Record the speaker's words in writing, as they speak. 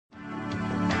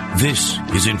This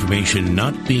is information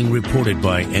not being reported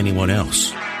by anyone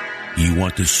else. You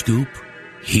want the scoop?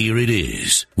 Here it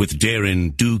is with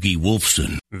Darren Doogie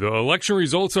Wolfson. The election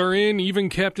results are in. Even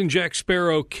Captain Jack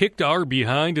Sparrow kicked our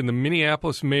behind in the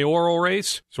Minneapolis mayoral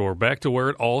race. So we're back to where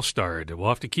it all started. We'll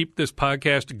have to keep this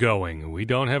podcast going. We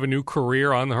don't have a new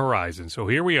career on the horizon. So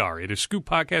here we are. It is Scoop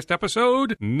Podcast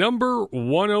episode number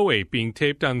 108, being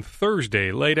taped on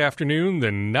Thursday, late afternoon, the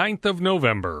 9th of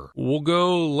November. We'll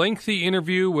go lengthy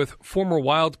interview with former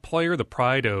Wild player, the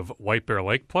pride of White Bear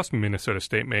Lake, plus Minnesota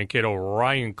State Mankato,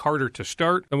 Ryan Carter to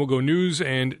start. Then we'll go news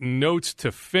and notes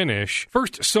to finish.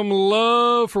 First, some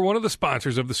love for one of the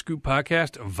sponsors of the Scoop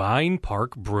Podcast, Vine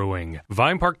Park Brewing.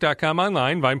 VinePark.com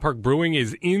online. Vine Park Brewing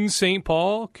is in St.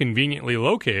 Paul, conveniently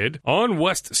located on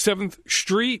West 7th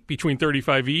Street between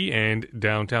 35E and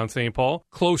downtown St. Paul,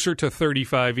 closer to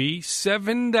 35E.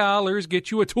 $7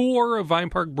 get you a tour of Vine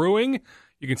Park Brewing.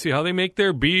 You can see how they make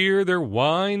their beer, their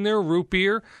wine, their root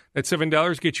beer. That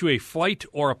 $7 gets you a flight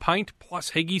or a pint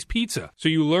plus Haggie's Pizza. So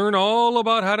you learn all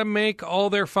about how to make all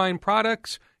their fine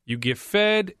products. You get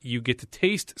fed, you get to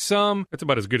taste some. That's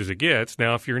about as good as it gets.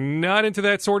 Now, if you're not into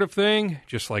that sort of thing,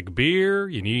 just like beer,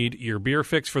 you need your beer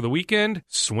fix for the weekend,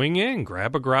 swing in,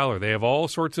 grab a growler. They have all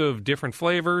sorts of different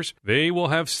flavors. They will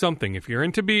have something. If you're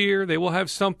into beer, they will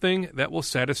have something that will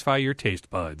satisfy your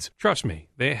taste buds. Trust me,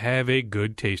 they have a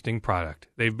good tasting product.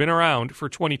 They've been around for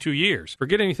 22 years.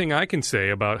 Forget anything I can say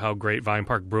about how great Vine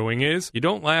Park Brewing is. You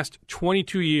don't last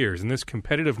 22 years in this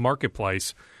competitive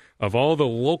marketplace of all the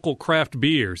local craft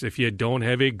beers if you don't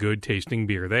have a good tasting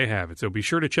beer. They have it. So be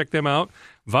sure to check them out.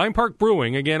 Vine Park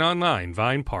Brewing, again online,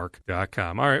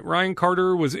 vinepark.com. All right, Ryan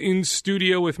Carter was in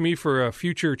studio with me for a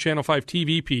future Channel 5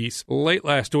 TV piece late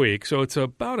last week. So it's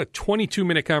about a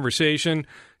 22-minute conversation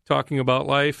talking about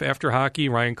life after hockey.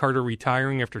 Ryan Carter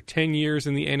retiring after 10 years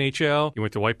in the NHL. He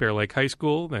went to White Bear Lake High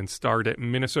School, then starred at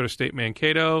Minnesota State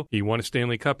Mankato. He won a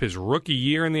Stanley Cup his rookie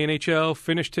year in the NHL,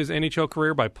 finished his NHL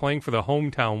career by playing for the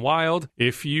hometown Wild.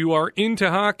 If you are into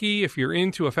hockey, if you're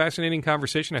into a fascinating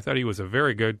conversation, I thought he was a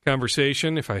very good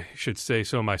conversation, if I should say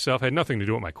so myself. Had nothing to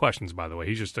do with my questions, by the way.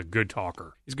 He's just a good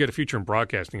talker. He's got a future in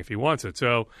broadcasting if he wants it.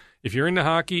 So if you're into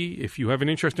hockey, if you have an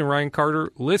interest in Ryan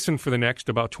Carter, listen for the next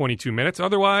about 22 minutes.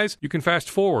 Otherwise, you can fast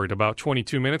forward about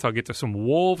 22 minutes. I'll get to some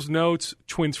Wolves notes,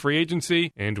 Twins free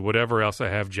agency, and whatever else I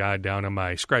have jotted down on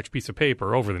my scratch piece of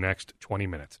paper over the next 20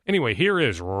 minutes. Anyway, here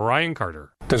is Ryan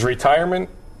Carter. Does retirement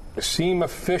seem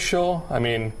official? I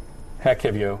mean, heck,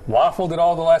 have you waffled at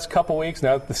all the last couple weeks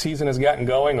now that the season has gotten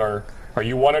going, or are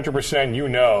you 100% you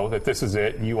know that this is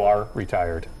it, you are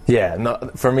retired? Yeah,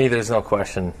 no, for me, there's no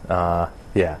question.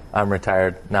 Yeah, I'm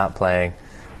retired, not playing.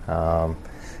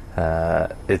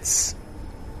 It's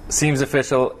seems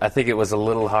official. I think it was a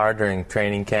little hard during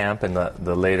training camp and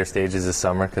the later stages of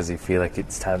summer because you feel like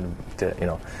it's time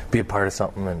to be a part of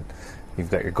something and you've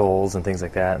got your goals and things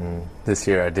like that. And this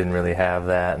year I didn't really have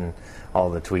that and all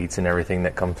the tweets and everything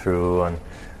that come through on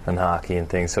hockey and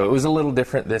things. So it was a little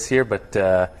different this year, but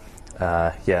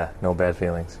yeah, no bad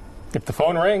feelings. If the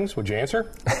phone rings, would you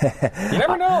answer? You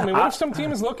never know. I mean, what if some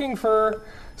team is looking for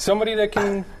somebody that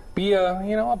can be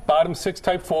a bottom six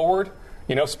type forward?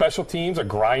 Special teams, a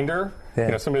grinder,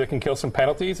 yeah. Somebody that can kill some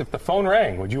penalties. If the phone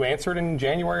rang, would you answer it in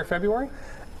January or February?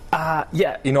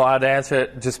 Yeah, I'd answer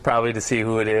it just probably to see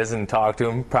who it is and talk to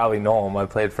him. Probably know him. I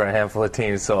played for a handful of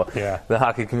teams, so yeah. The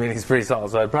hockey community is pretty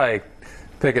solid. So I'd probably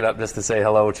pick it up just to say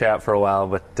hello, chat for a while.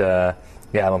 But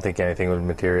yeah, I don't think anything would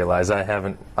materialize. I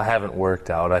haven't worked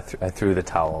out. I threw the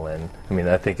towel in. I mean,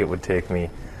 I think it would take me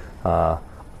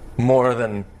more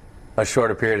than a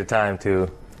shorter period of time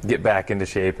to get back into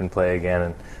shape and play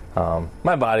again, and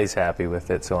my body's happy with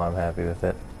it, so I'm happy with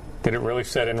it. Did it really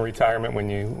set in retirement when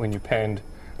you penned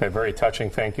that very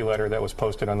touching thank you letter that was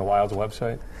posted on the Wild's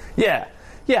website? Yeah,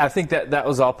 I think that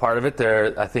was all part of it.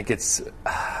 I think it's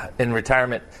in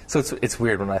retirement. So it's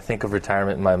weird when I think of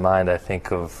retirement in my mind. I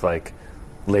think of like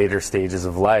later stages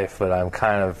of life, but I'm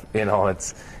kind of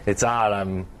it's odd.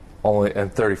 I'm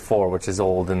 34, which is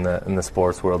old in the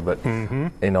sports world, but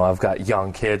I've got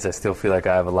young kids. I still feel like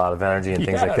I have a lot of energy and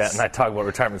things like that. And I talk about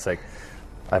retirement, it's like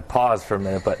I pause for a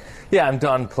minute, but yeah, I'm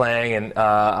done playing, and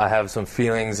I have some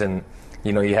feelings, and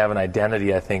you have an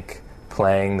identity. I think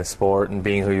playing the sport and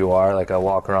being who you are. Like I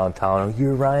walk around town,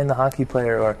 you're Ryan, the hockey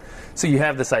player, so you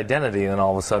have this identity, and then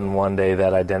all of a sudden one day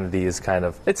that identity is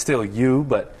it's still you,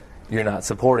 but you're not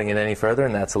supporting it any further,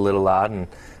 and that's a little odd. And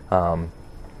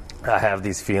I have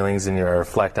these feelings, and you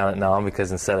reflect on it now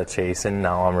because instead of chasing,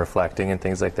 now I'm reflecting and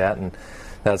things like that. And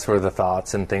that's where the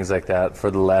thoughts and things like that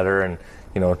for the letter and,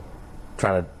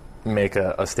 trying to make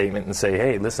a statement and say,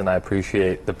 hey, listen, I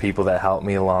appreciate the people that helped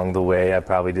me along the way. I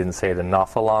probably didn't say it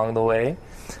enough along the way,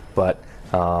 but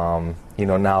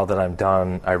now that I'm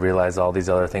done, I realize all these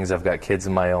other things. I've got kids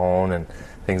of my own and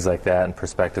things like that, and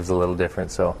perspective's a little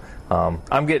different. So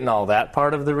I'm getting all that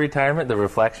part of the retirement, the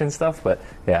reflection stuff, but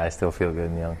yeah, I still feel good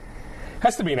and young.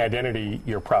 Has to be an identity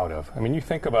you're proud of. I mean, you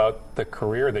think about the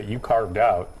career that you carved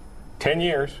out, 10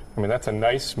 years. I mean, that's a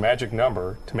nice magic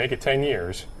number to make it 10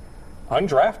 years.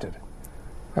 Undrafted.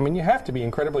 I mean, you have to be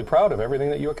incredibly proud of everything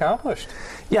that you accomplished.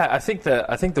 Yeah, I think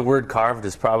the word carved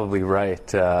is probably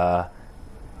right. I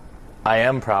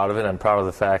am proud of it. I'm proud of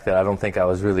the fact that I don't think I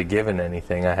was really given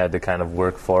anything. I had to kind of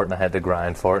work for it, and I had to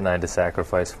grind for it, and I had to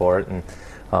sacrifice for it. And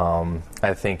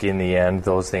I think in the end,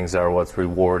 those things are what's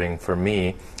rewarding for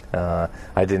me. I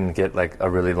didn't get like a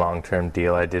really long-term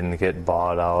deal. I didn't get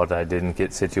bought out. I didn't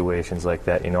get situations like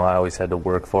that. I always had to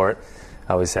work for it.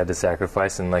 I always had to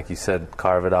sacrifice, and like you said,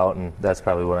 carve it out, and that's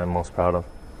probably what I'm most proud of.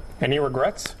 Any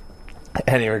regrets?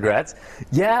 Any regrets?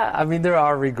 Yeah, I mean, there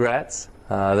are regrets.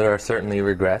 There are certainly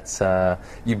regrets, but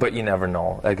you never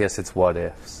know. I guess it's what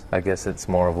ifs. I guess it's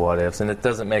more of what ifs, and it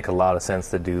doesn't make a lot of sense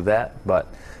to do that, but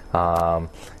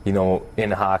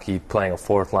in hockey, playing a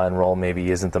fourth-line role maybe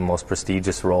isn't the most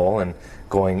prestigious role, and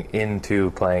going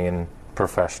into playing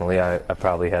professionally, I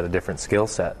probably had a different skill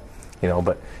set,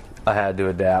 but I had to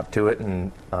adapt to it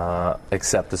and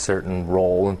accept a certain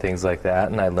role and things like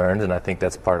that, and I learned, and I think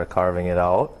that's part of carving it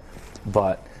out.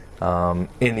 But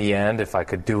in the end, if I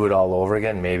could do it all over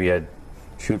again, maybe I'd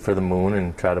shoot for the moon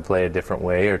and try to play a different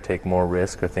way or take more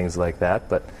risk or things like that.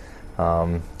 But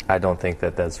I don't think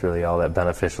that that's really all that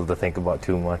beneficial to think about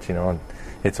too much, and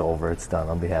it's over, it's done.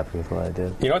 I'll be happy with what I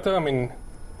did. You know what, though? I mean,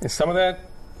 some of that,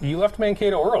 you left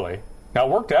Mankato early. Now, it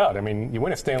worked out. I mean, you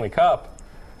win a Stanley Cup.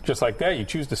 Just like that, you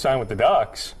choose to sign with the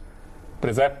Ducks.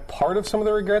 But is that part of some of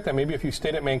the regret, that maybe if you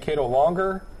stayed at Mankato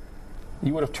longer,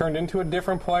 you would have turned into a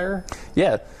different player?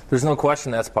 Yeah, there's no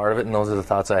question that's part of it, and those are the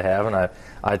thoughts I have, and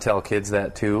I tell kids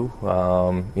that too.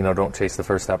 Don't chase the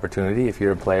first opportunity. If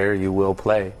you're a player, you will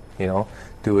play.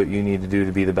 Do what you need to do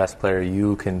to be the best player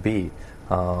you can be.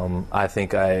 I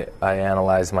think I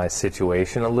analyzed my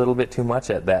situation a little bit too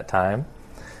much at that time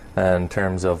in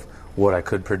terms of what I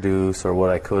could produce or what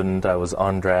I couldn't. I was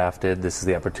undrafted. This is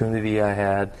the opportunity I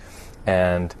had.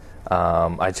 And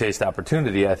I chased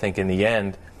opportunity. I think in the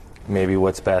end, maybe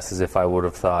what's best is if I would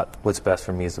have thought, what's best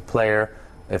for me as a player?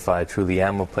 If I truly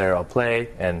am a player, I'll play.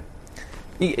 And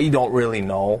you don't really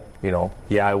know.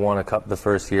 Yeah, I won a cup the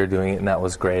first year doing it, and that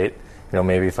was great.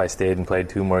 Maybe if I stayed and played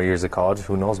 2 more years of college,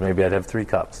 who knows? Maybe I'd have 3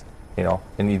 cups.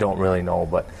 And you don't really know.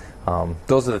 But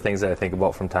those are the things that I think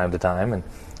about from time to time.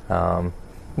 And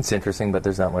it's interesting, but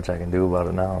there's not much I can do about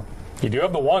it now. You do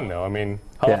have the one, though. I mean,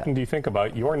 how often do you think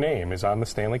about your name is on the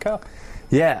Stanley Cup?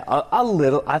 Yeah, a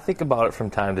little. I think about it from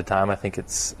time to time. I think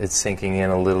it's sinking in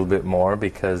a little bit more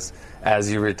because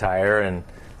as you retire and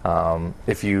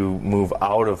if you move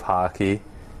out of hockey,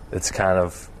 it's kind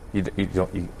of you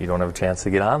don't have a chance to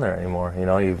get on there anymore.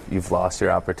 You've lost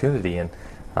your opportunity, and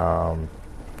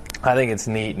I think it's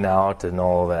neat now to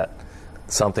know that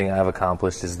something I've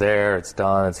accomplished is there. It's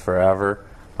done. It's forever.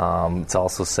 It's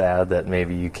also sad that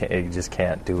maybe you just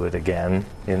can't do it again,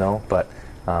 But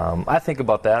I think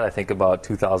about that. I think about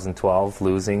 2012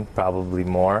 losing probably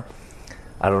more.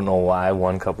 I don't know why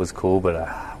 1 cup was cool, but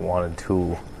I wanted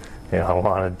 2. I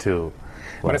wanted 2.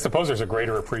 But I suppose there's a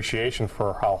greater appreciation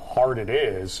for how hard it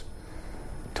is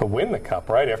to win the cup,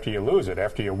 right? After you lose it,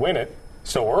 after you win it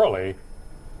so early,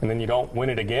 and then you don't win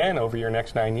it again over your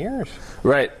next 9 years.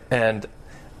 Right, and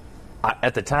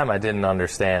at the time, I didn't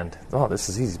understand. Oh, this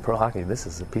is easy. Pro hockey, this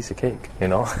is a piece of cake,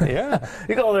 Yeah.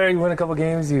 You go there, you win a couple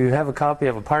games, you have a cup, you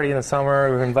have a party in the summer,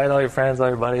 you invite all your friends, all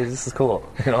your buddies. This is cool,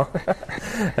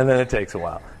 And then it takes a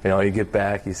while. You get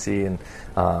back, you see.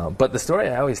 But the story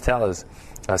I always tell is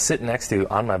I was sitting next to,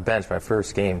 on my bench, my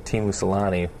first game, Teemu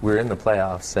Selanne. We were in the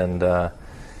playoffs, and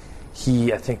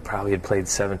he, I think, probably had played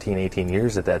 17, 18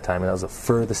 years at that time, and that was the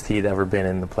furthest he'd ever been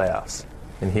in the playoffs.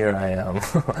 And here I am,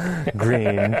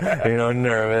 green,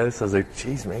 nervous. I was like,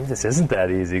 geez, maybe this isn't that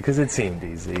easy, because it seemed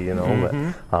easy, but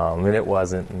and it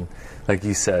wasn't. And like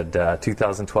you said,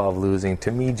 2012 losing,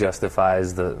 to me,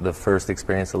 justifies the first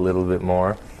experience a little bit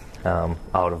more. I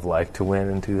would have liked to win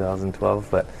in 2012,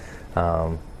 but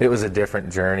it was a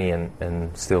different journey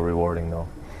and still rewarding, though.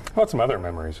 How about some other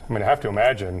memories? I mean, I have to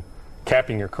imagine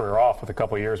capping your career off with a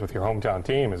couple of years with your hometown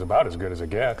team is about as good as it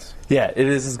gets. Yeah, it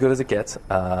is as good as it gets.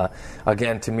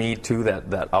 Again, to me, too,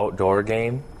 that outdoor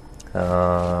game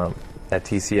at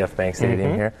TCF Bank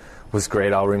Stadium here was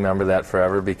great. I'll remember that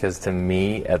forever because to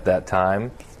me at that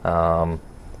time, and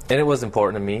it was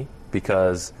important to me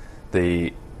because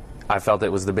the I felt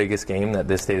it was the biggest game that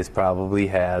this state has probably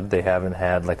had. They haven't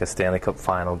had like a Stanley Cup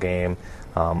final game.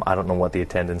 I don't know what the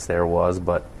attendance there was,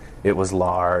 but it was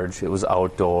large. It was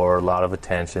outdoor, a lot of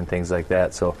attention, things like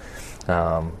that. So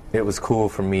it was cool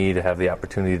for me to have the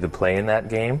opportunity to play in that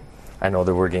game. I know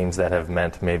there were games that have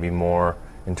meant maybe more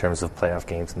in terms of playoff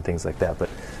games and things like that, but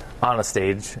on a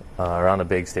stage, or on a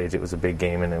big stage, it was a big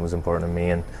game and it was important to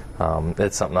me, and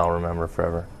it's something I'll remember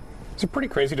forever. Is it pretty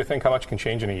crazy to think how much can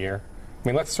change in a year? I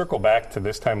mean, let's circle back to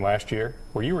this time last year.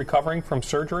 Were you recovering from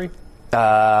surgery?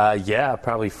 Yeah,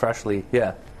 probably freshly,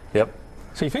 yeah. Yep.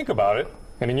 So you think about it,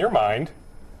 and in your mind,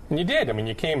 and you did. I mean,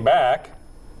 you came back.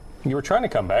 You were trying to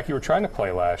come back. You were trying to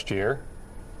play last year.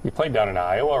 You played down in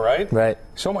Iowa, right? Right.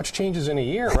 So much changes in a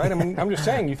year, right? I mean, I'm just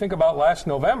saying, you think about last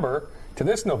November to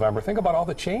this November, think about all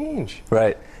the change.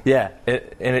 Right. Yeah,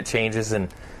 it changes,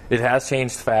 and it has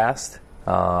changed fast.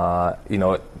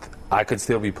 I could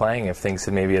still be playing if things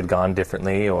had gone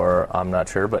differently, or I'm not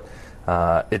sure, but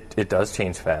it does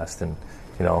change fast, and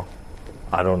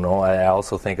I don't know. I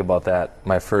also think about that.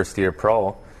 My first year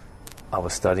pro, I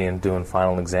was studying, doing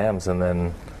final exams, and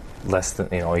then less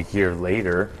than a year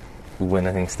later,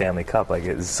 winning Stanley Cup. Like,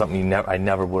 it's something I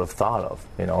never would have thought of.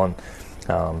 And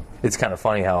it's kind of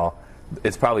funny how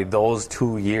it's probably those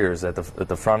 2 years at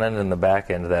the front end and the back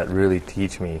end that really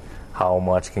teach me how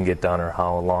much can get done, or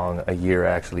how long a year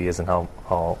actually is, and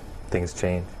how things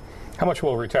change. How much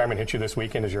will retirement hit you this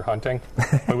weekend as you're hunting?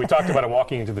 We talked about it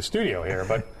walking into the studio here,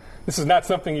 but this is not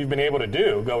something you've been able to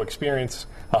do, go experience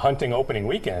a hunting opening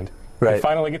weekend. Right. You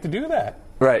finally get to do that.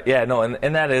 Right, yeah, no,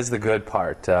 and that is the good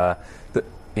part.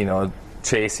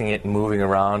 Chasing it and moving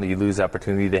around, you lose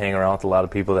opportunity to hang around with a lot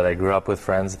of people that I grew up with,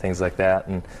 friends, things like that,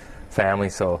 and family.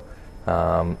 So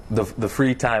the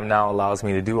free time now allows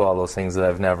me to do all those things that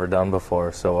I've never done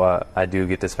before. So I do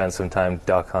get to spend some time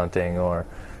duck hunting, or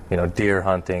deer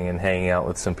hunting, and hanging out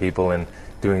with some people and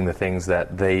doing the things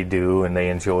that they do and they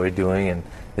enjoy doing. And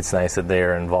it's nice that they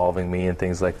are involving me in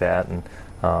things like that, and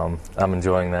I'm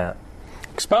enjoying that.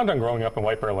 Expound on growing up in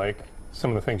White Bear Lake,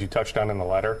 some of the things you touched on in the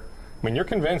letter. I mean, you're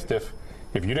convinced if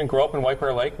you didn't grow up in White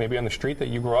Bear Lake, maybe on the street that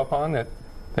you grew up on, that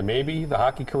maybe the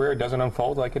hockey career doesn't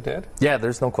unfold like it did? Yeah,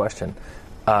 there's no question.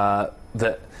 I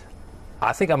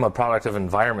think I'm a product of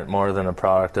environment more than a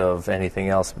product of anything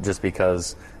else, just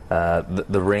because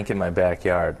the rink in my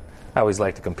backyard, I always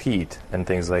like to compete and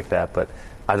things like that, but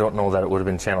I don't know that it would have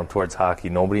been channeled towards hockey.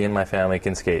 Nobody in my family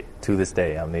can skate to this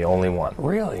day. I'm the only one.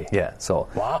 Really? Yeah, so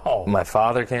wow. My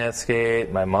father can't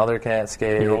skate, my mother can't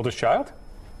skate. Your oldest child?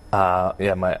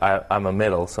 Yeah, I'm a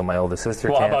middle, so my oldest sister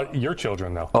can't. Well, how about your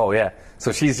children, though? Oh, yeah.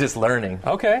 So she's just learning.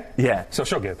 Okay. Yeah. So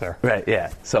she'll get there. Right,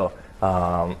 yeah. So,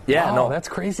 wow, that's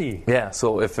crazy. Yeah,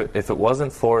 so if it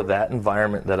wasn't for that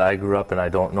environment that I grew up in, I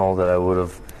don't know that I would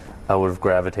have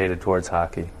gravitated towards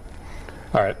hockey.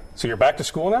 All right. So you're back to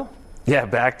school now? Yeah,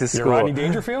 back to school. You're Rodney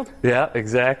Dangerfield? Yeah,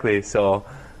 exactly. So,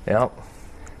 yeah.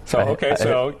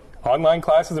 So online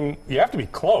classes, I mean, you have to be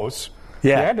close.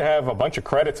 Yeah. You had to have a bunch of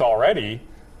credits already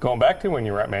going back to when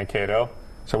you were at Mankato.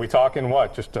 So we talking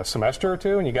what, just a semester or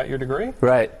two, and you got your degree?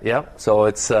 Right. Yep. So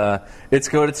it's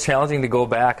good. It's challenging to go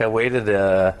back. I waited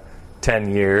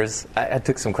 10 years. I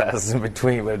took some classes in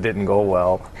between, but it didn't go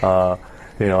well.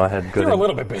 I had good. You were a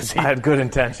little bit busy. I had good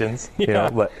intentions. Yeah.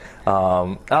 But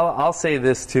I'll say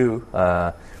this too.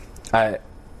 I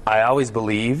always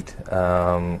believed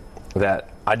that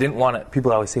I didn't want to.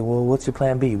 People always say, "Well, what's your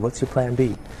plan B? What's your plan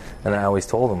B?" And I always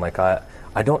told them, like,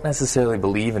 I don't necessarily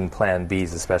believe in plan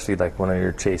Bs, especially like when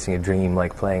you're chasing a dream,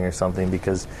 like playing or something,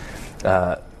 because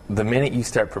the minute you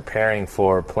start preparing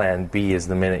for plan B is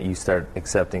the minute you start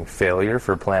accepting failure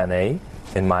for plan A,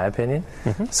 in my opinion.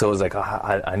 Mm-hmm. So it was like,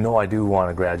 I know I do want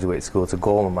to graduate school. It's a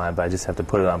goal of mine, but I just have to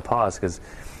put it on pause, because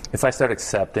if I start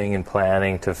accepting and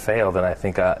planning to fail, then I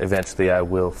think eventually I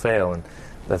will fail. And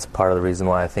that's part of the reason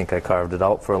why I think I carved it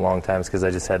out for a long time, is because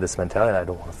I just had this mentality, I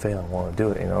don't want to fail, I want to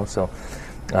do it, So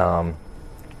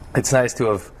it's nice to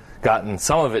have gotten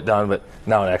some of it done, but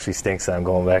now it actually stinks that I'm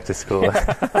going back to school.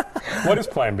 What is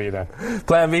plan B then?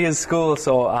 Plan B is school,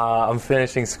 so I'm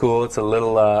finishing school. It's a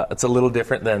little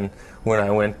different than when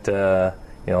I went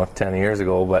 10 years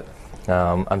ago, but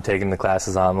I'm taking the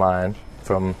classes online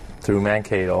through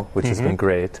Mankato, which has been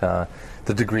great. The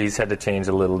degrees had to change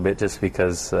a little bit just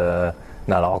because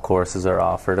not all courses are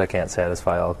offered. I can't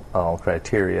satisfy all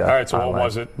criteria. All right, so online. What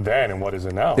was it then and what is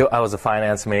it now? I was a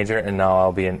finance major, and now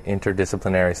I'll be an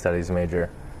interdisciplinary studies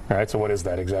major. All right, so what is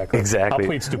that exactly? Exactly. I'll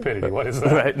plead stupidity. What is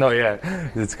that? Right, no,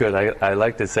 yeah, it's good. I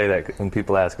like to say that when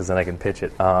people ask, because then I can pitch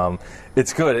it.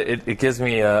 It's good. It gives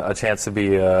me a chance to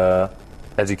be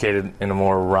educated in a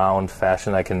more round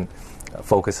fashion. I can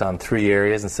focus on 3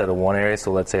 areas instead of 1 area.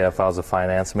 So let's say if I was a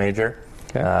finance major,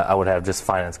 I would have just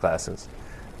finance classes.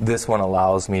 This one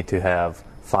allows me to have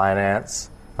finance,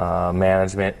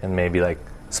 management, and maybe like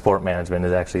sport management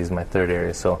is my 3rd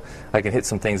area. So I can hit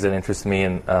some things that interest me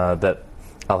and that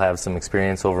I'll have some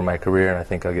experience over my career, and I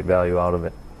think I'll get value out of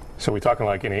it. So we talking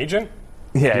like an agent?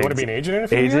 Yeah. You want to be an agent in a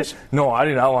few years? No, I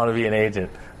do not want to be an agent.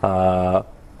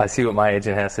 I see what my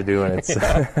agent has to do, and it's...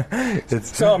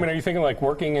 it's so, I mean, are you thinking like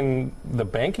working in the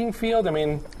banking field? I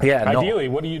mean, ideally,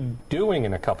 what are you doing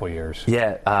in a couple of years?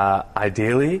 Yeah,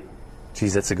 ideally,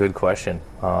 geez, that's a good question.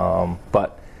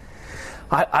 But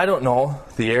I don't know.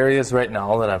 The areas right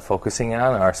now that I'm focusing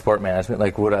on are sport management.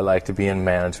 Like, would I like to be in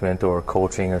management or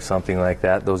coaching or something like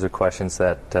that? Those are questions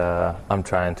that I'm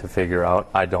trying to figure out.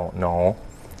 I don't know.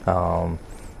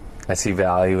 I see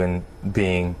value in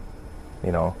being,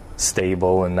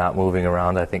 stable and not moving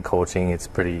around. I think coaching, it's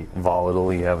pretty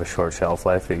volatile. You have a short shelf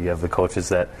life. You have the coaches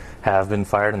that have been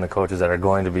fired and the coaches that are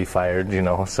going to be fired,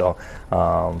 So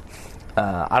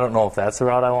I don't know if that's the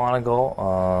route I want to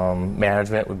go.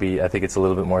 Management would be, I think it's a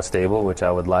little bit more stable, which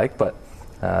I would like, but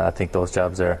I think those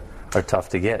jobs are tough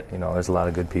to get. There's a lot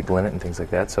of good people in it and things like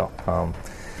that. So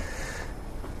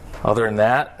other than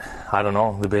that, I don't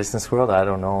know. The business world, I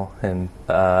don't know. And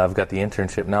I've got the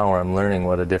internship now where I'm learning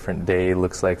what a different day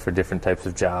looks like for different types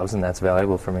of jobs, and that's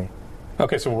valuable for me.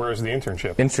 Okay, so where is the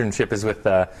internship? Internship is with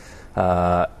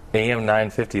AM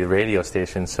 950, the radio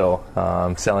station. So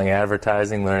selling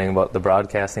advertising, learning about the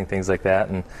broadcasting, things like that.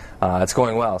 And it's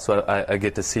going well. So I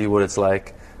get to see what it's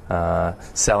like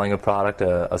selling a product,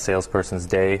 a salesperson's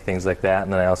day, things like that.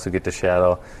 And then I also get to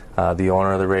shadow the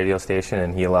owner of the radio station,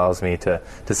 and he allows me to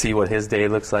see what his day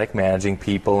looks like, managing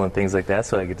people and things like that.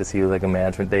 So I get to see what like a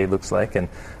management day looks like. And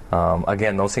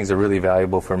again, those things are really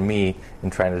valuable for me in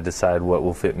trying to decide what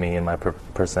will fit me and my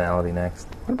personality next.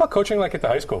 What about coaching like at the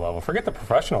high school level? Forget the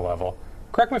professional level.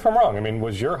 Correct me if I'm wrong. I mean,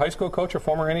 was your high school coach a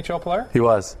former NHL player? He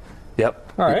was.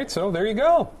 Yep. All right, so there you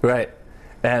go. Right.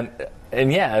 And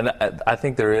I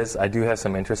think I do have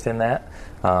some interest in that.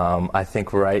 I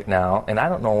think right now, and I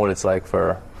don't know what it's like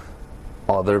for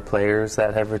other players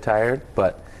that have retired,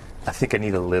 but I think I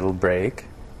need a little break,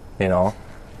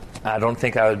 I don't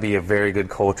think I would be a very good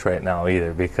coach right now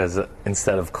either, because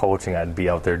instead of coaching, I'd be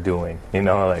out there doing,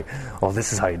 like, oh,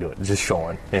 this is how you do it, just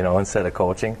showing, instead of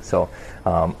coaching. So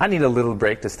I need a little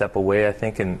break to step away, I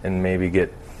think, and maybe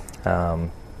get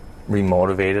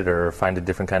remotivated or find a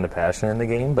different kind of passion in the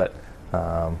game, but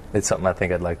it's something I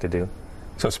think I'd like to do.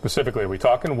 So specifically, are we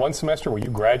talking 1 semester? Will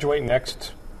you graduate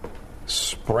next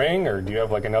spring, or do you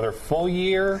have like another full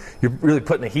year? You're really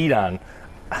putting the heat on.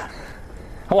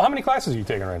 Well, how many classes are you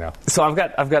taking right now? So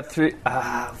I've got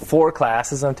 4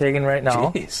 classes I'm taking right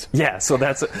now. Jeez. Yeah, so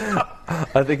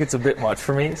I think it's a bit much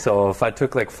for me. So if I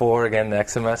took like 4 again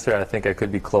next semester, I think I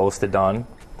could be close to done.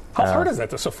 How hard is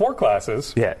that? So 4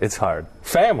 classes. Yeah, it's hard.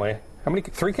 Family. How many?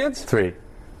 3 kids? 3.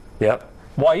 Yep.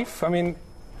 Wife. I mean,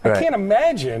 I can't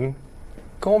imagine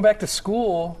going back to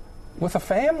school with a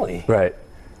family. Right.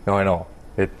 No, I know.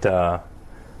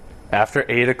 After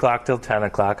 8 o'clock till 10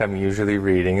 o'clock, I'm usually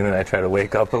reading, and then I try to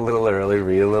wake up a little early,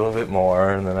 read a little bit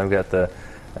more, and then I've got the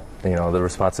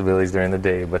responsibilities during the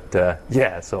day. But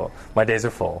so my days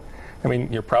are full. I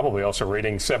mean, you're probably also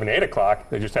reading 7, 8 o'clock.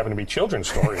 They just happen to be children's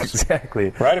stories.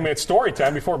 Exactly. Right? I mean, it's story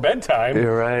time before bedtime.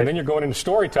 You're right. And then you're going into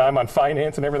story time on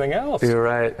finance and everything else. You're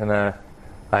right. And I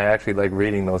actually like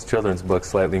reading those children's books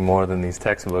slightly more than these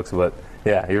textbooks, but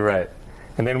yeah, you're right.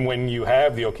 And then when you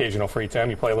have the occasional free time,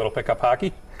 you play a little pickup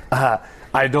hockey?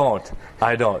 I don't.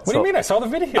 What do you mean? I saw the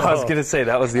video. I was going to say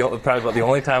that was probably about the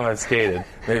only time I've skated.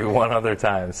 Maybe one other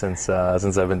time since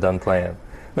I've been done playing.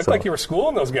 Looked like you were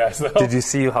schooling those guys, though. Did you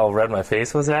see how red my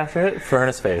face was after it?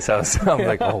 Furnace face. I'm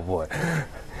like, oh boy.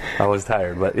 I was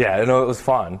tired, but yeah, it was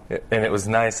fun, and it was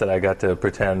nice that I got to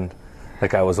pretend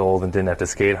like I was old and didn't have to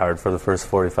skate hard for the first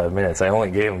 45 minutes. I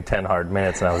only gave them 10 hard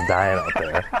minutes, and I was dying out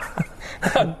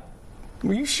there.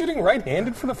 Were you shooting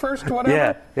right-handed for the first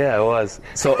whatever? Yeah, it was.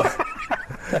 So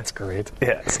that's great.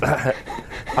 Yes,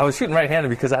 I was shooting right-handed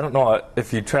because I don't know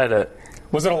if you try to.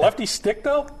 Was it a lefty stick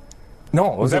though? No,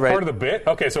 was that part of the bit?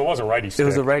 Okay, so it was a righty stick. It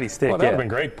was a righty stick. Well, that would have been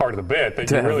great part of the bit that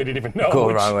you really didn't even know. Go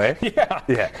the wrong way.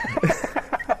 Yeah.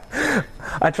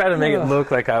 I try to make it look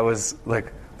like I was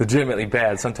like legitimately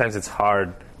bad. Sometimes it's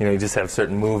hard. You just have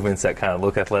certain movements that kind of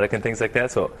look athletic and things like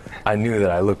that. So I knew that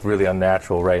I looked really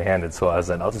unnatural right-handed. So I was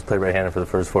like, I'll just play right-handed for the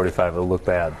first 45. It'll look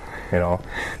bad, Then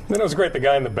it was great. The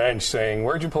guy on the bench saying,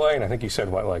 "Where'd you play?" And I think you said,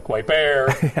 "What, like White Bear?"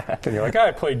 And you're like,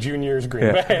 "I played juniors,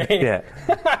 Green Bay."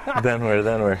 Yeah.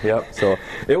 Denver. Yep. So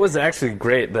it was actually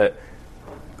great that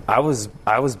I was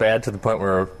bad to the point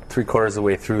where 3/4 of the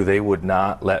way through they would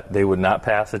not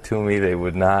pass it to me. They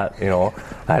would not, I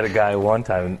had a guy one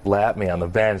time lap me on the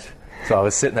bench. So I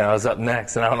was sitting there, I was up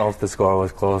next, and I don't know if the score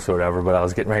was close or whatever, but I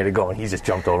was getting ready to go, and he just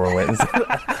jumped over and went. And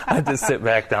I had to sit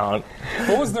back down.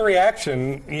 What was the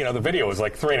reaction? The video was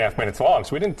like 3.5 minutes long,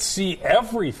 so we didn't see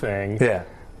everything. Yeah.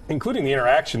 Including the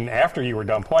interaction after you were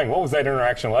done playing. What was that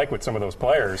interaction like with some of those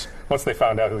players once they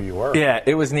found out who you were? Yeah,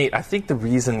 it was neat. I think the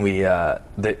reason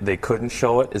they couldn't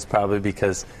show it is probably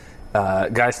because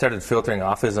guys started filtering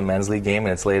off. It was a men's league game,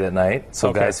 and it's late at night,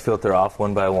 so guys filter off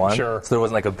one by one. Sure. So there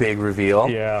wasn't like a big reveal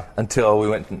until we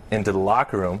went into the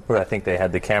locker room where I think they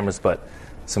had the cameras, but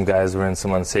some guys were in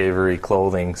some unsavory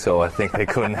clothing, so I think they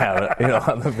couldn't have it,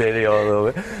 on the video a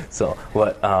little bit. So,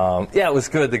 but it was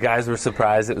good. The guys were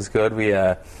surprised. It was good.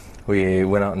 We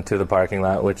went out into the parking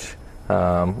lot, which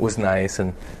was nice,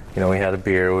 and we had a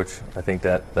beer, which I think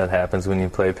that happens when you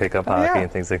play pickup hockey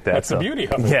and things like that. That's the beauty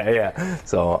of it. Yeah.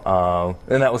 So,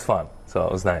 and that was fun. So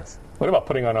it was nice. What about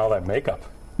putting on all that makeup?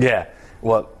 Yeah.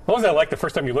 Well, what was that like the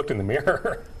first time you looked in the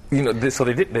mirror? So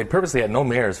they purposely had no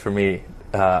mirrors for me.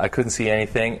 I couldn't see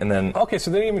anything, and then... Okay,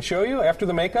 so they didn't even show you after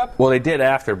the makeup? Well, they did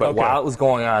after, but while it was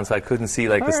going on, so I couldn't see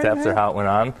the steps or how it went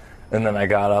on. And then I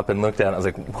got up and looked at it, and I was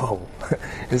like, whoa,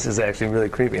 this is actually really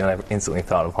creepy. And I instantly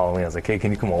thought of Halloween. I was like, hey,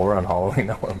 can you come over on Halloween?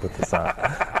 I want to put this on.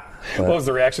 What was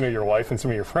the reaction of your wife and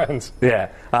some of your friends? Yeah.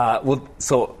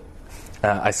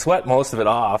 I sweat most of it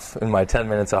off in my 10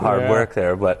 minutes of hard work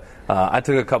there, but I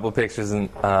took a couple pictures and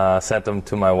sent them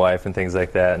to my wife and things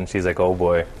like that, and she's like, oh,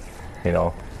 boy,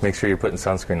 make sure you're putting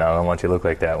sunscreen on. I don't want you to look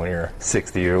like that when you're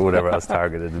 60 or whatever I was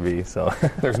targeted to be. So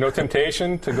there's no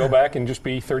temptation to go back and just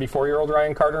be 34-year-old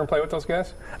Ryan Carter and play with those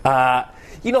guys?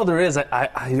 There is.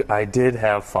 I did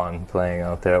have fun playing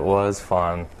out there. It was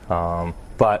fun.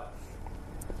 But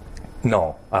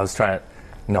no,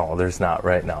 no, there's not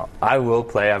right now. I will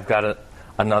play. I've got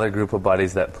another group of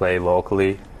buddies that play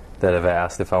locally that have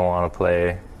asked if I want to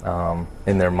play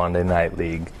in their Monday night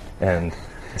league. And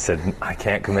I said, I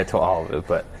can't commit to all of it,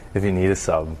 but if you need a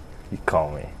sub, you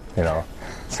call me,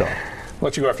 So. I'll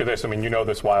let you go after this. I mean,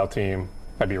 this Wild team.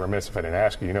 I'd be remiss if I didn't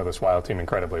ask you. You know this Wild team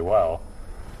incredibly well.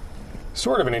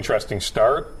 Sort of an interesting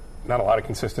start. Not a lot of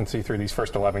consistency through these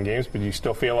first 11 games, but do you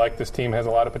still feel like this team has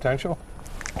a lot of potential?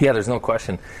 Yeah, there's no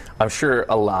question. I'm sure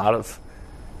a lot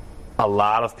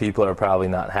of people are probably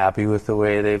not happy with the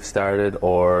way they've started,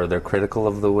 or they're critical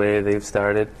of the way they've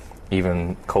started,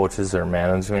 even coaches or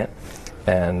management.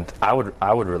 And I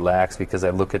would relax because I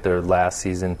look at their last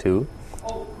season too.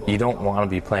 You don't want to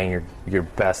be playing your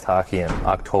best hockey in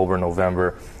October,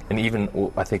 November, and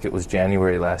even I think it was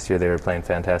January last year they were playing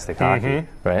fantastic hockey,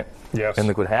 right? Yes. And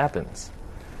look what happens.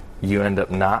 You end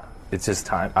up not. It's just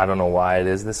time. I don't know why it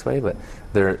is this way, but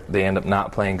they end up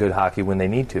not playing good hockey when they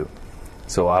need to.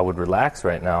 So I would relax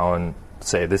right now and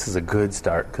say this is a good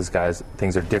start because guys,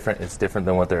 things are different. It's different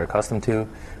than what they're accustomed to.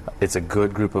 It's a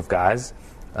good group of guys.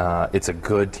 It's a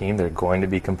good team. They're going to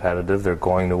be competitive. They're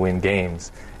going to win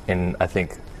games. And I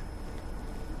think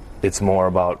it's more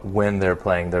about when they're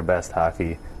playing their best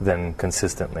hockey than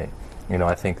consistently.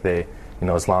 I think they,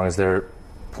 as long as they're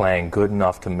playing good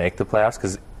enough to make the playoffs,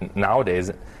 because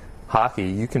nowadays, hockey,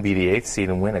 you can be the 8th seed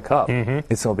and win a cup.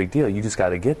 Mm-hmm. It's no big deal. You just got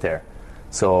to get there.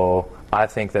 So I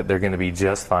think that they're going to be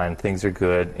just fine. Things are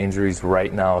good. Injuries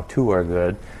right now, too, are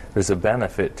good. There's a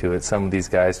benefit to it. Some of these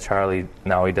guys, Charlie,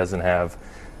 now he doesn't have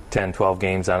 10, 12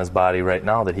 games on his body right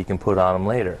now that he can put on him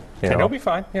later. And he'll be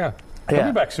fine, yeah. He'll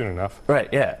be back soon enough. Right,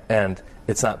 yeah. And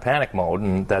it's not panic mode,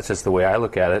 and that's just the way I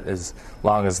look at it. As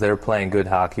long as they're playing good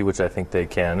hockey, which I think they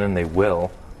can and they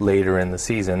will later in the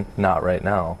season, not right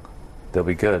now, they'll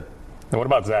be good. And what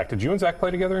about Zach? Did you and Zach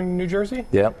play together in New Jersey?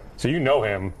 Yep. So you know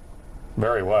him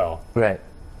very well. Right.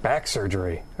 Back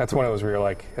surgery. That's one of those where you're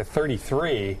like, at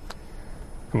 33,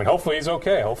 I mean, hopefully he's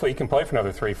okay. Hopefully he can play for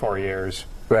another 3-4 years.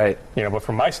 Right. But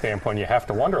from my standpoint, you have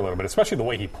to wonder a little bit, especially the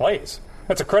way he plays.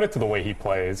 That's a credit to the way he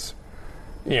plays,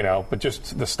 but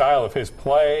just the style of his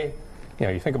play.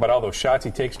 You think about all those shots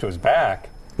he takes to his back.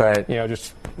 Right.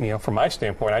 From my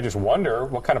standpoint, I just wonder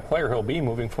what kind of player he'll be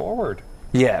moving forward.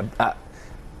 Yeah.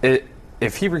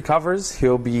 If he recovers,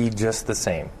 he'll be just the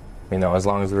same. As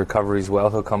long as the recovery's well,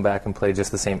 he'll come back and play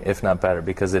just the same, if not better,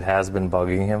 because it has been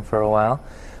bugging him for a while.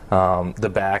 The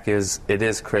back is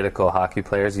critical. Hockey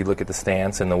players, you look at the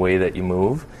stance and the way that you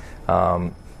move.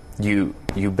 You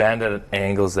bend at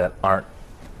angles that aren't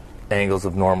angles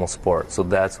of normal sport. So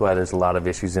that's why there's a lot of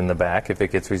issues in the back. If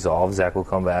it gets resolved, Zach will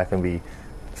come back and be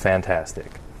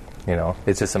fantastic.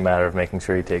 It's just a matter of making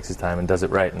sure he takes his time and does it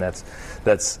right. And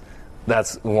that's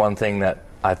one thing that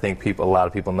I think a lot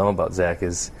of people know about Zach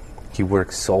is he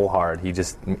works so hard. He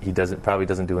probably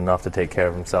doesn't do enough to take care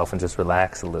of himself and just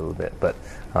relax a little bit. But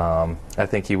I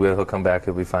think he will. He'll come back.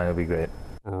 He'll be fine. He'll be great.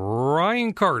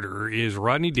 Ryan Carter is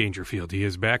Rodney Dangerfield. He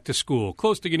is back to school,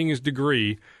 close to getting his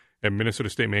degree at Minnesota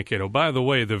State Mankato. By the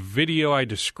way, the video I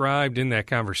described in that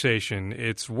conversation,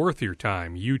 it's worth your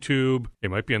time. YouTube,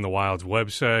 it might be on the Wild's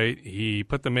website. He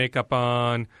put the makeup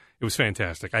on. It was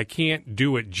fantastic. I can't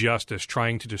do it justice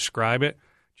trying to describe it.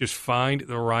 Just find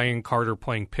the Ryan Carter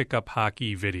playing pickup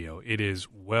hockey video. It is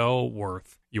well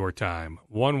worth your time.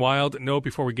 One Wild note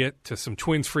before we get to some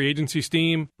Twins free agency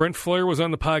steam. Brent Flair was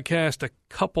on the podcast a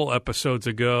couple episodes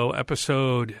ago.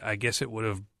 Episode, I guess it would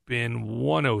have been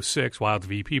 106, Wild's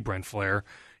VP Brent Flair.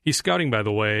 He's scouting, by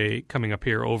the way, coming up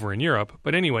here over in Europe.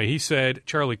 But anyway, he said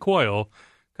Charlie Coyle,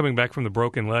 coming back from the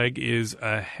broken leg, is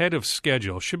ahead of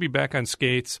schedule. Should be back on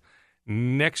skates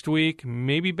next week,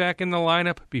 maybe back in the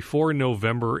lineup before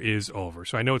November is over.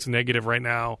 So I know it's negative right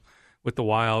now with the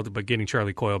Wild, but getting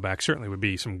Charlie Coyle back certainly would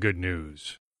be some good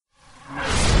news.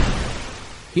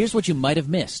 Here's what you might have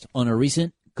missed on a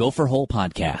recent Gopher Hole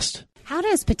podcast. How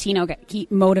does Patino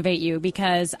motivate you?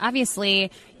 Because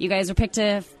obviously you guys were picked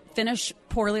to finish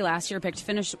poorly last year, picked to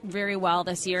finish very well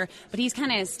this year, but he's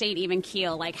kind of stayed even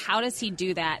keel. Like, how does he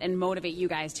do that and motivate you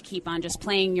guys to keep on just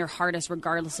playing your hardest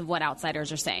regardless of what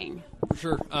outsiders are saying? For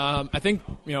sure. I think,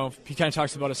 he kind of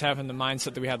talks about us having the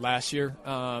mindset that we had last year,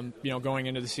 going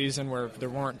into the season where there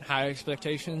weren't high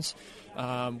expectations.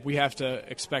 We have to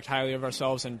expect highly of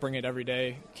ourselves and bring it every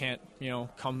day. Can't,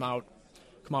 come out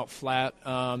flat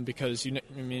because,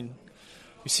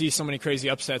 we see so many crazy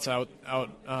upsets out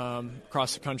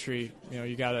across the country.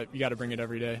 You gotta bring it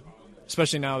every day,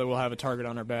 especially now that we'll have a target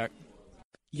on our back.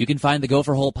 You can find the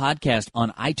Gopher Hole podcast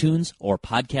on iTunes or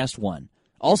Podcast One.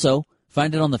 Also,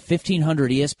 find it on the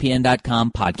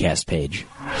 1500ESPN.com podcast page.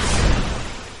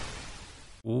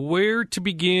 Where to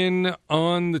begin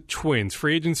on the Twins?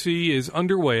 Free agency is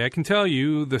underway. I can tell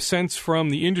you the sense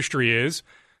from the industry is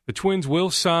the Twins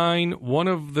will sign one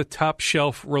of the top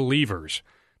shelf relievers.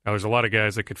 Now, there's a lot of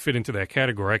guys that could fit into that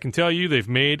category. I can tell you they've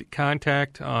made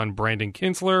contact on Brandon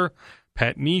Kintzler,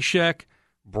 Pat Neshek,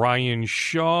 Brian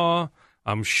Shaw.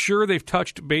 I'm sure they've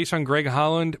touched base on Greg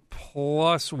Holland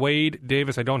plus Wade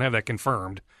Davis. I don't have that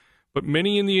confirmed. But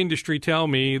many in the industry tell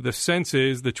me the sense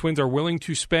is the Twins are willing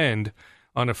to spend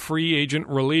on a free agent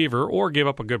reliever or give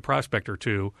up a good prospect or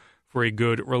two for a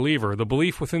good reliever. The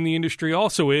belief within the industry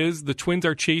also is the Twins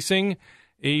are chasing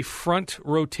a front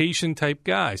rotation type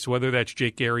guy. So whether that's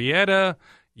Jake Arrieta,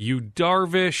 Yu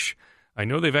Darvish, I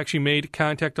know they've actually made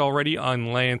contact already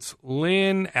on Lance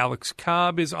Lynn. Alex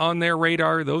Cobb is on their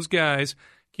radar. Those guys,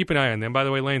 keep an eye on them. By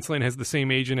the way, Lance Lynn has the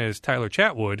same agent as Tyler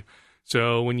Chatwood.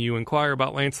 So when you inquire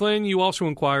about Lance Lynn, you also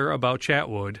inquire about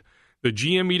Chatwood. The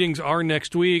GM meetings are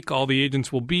next week. All the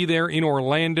agents will be there in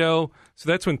Orlando. So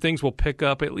that's when things will pick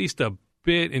up at least a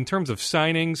bit in terms of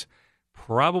signings.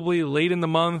 Probably late in the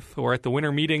month or at the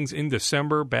winter meetings in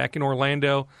December back in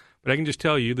Orlando. But I can just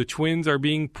tell you the Twins are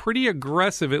being pretty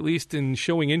aggressive, at least in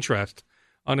showing interest,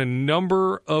 on a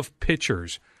number of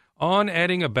pitchers. On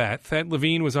adding a bat, Thad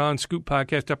Levine was on Scoop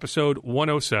Podcast episode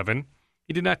 107.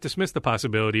 He did not dismiss the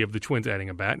possibility of the Twins adding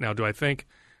a bat. Now, do I think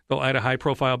they'll add a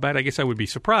high-profile bat? I guess I would be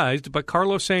surprised. But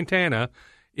Carlos Santana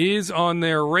is on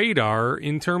their radar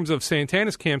in terms of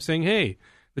Santana's camp saying, hey,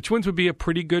 the Twins would be a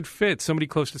pretty good fit. Somebody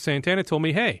close to Santana told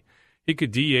me, hey, he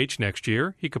could DH next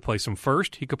year. He could play some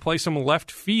first. He could play some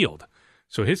left field.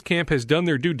 So his camp has done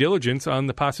their due diligence on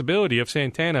the possibility of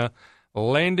Santana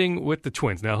landing with the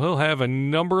Twins. Now, he'll have a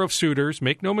number of suitors.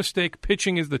 Make no mistake,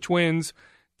 pitching is the Twins'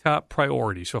 top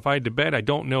priority. So if I had to bet, I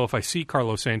don't know if I see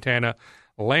Carlos Santana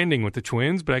landing with the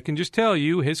Twins, but I can just tell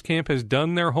you his camp has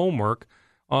done their homework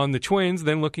on the Twins.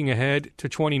 Then looking ahead to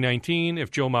 2019,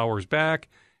 if Joe Mauer's back,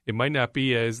 it might not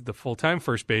be as the full-time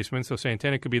first baseman, so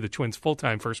Santana could be the Twins'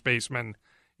 full-time first baseman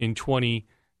in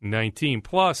 2019.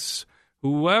 Plus,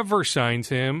 whoever signs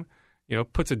him,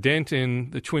 puts a dent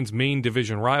in the Twins' main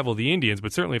division rival, the Indians.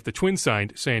 But certainly if the Twins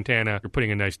signed Santana, you're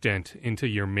putting a nice dent into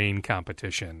your main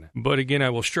competition. But again, I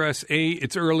will stress, A,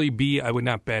 it's early. B, I would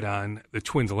not bet on the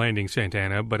Twins landing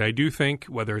Santana. But I do think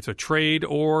whether it's a trade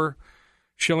or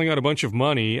shelling out a bunch of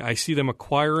money, I see them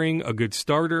acquiring a good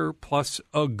starter plus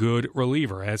a good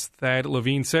reliever. As Thad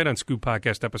Levine said on Scoop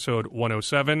Podcast episode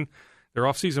 107, their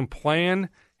offseason plan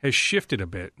has shifted a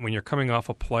bit when you're coming off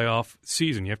a playoff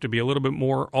season. You have to be a little bit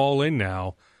more all in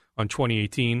now on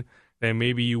 2018 than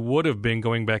maybe you would have been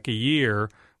going back a year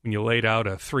when you laid out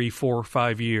a 3, 4,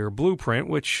 5-year blueprint,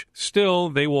 which still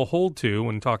they will hold to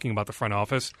when talking about the front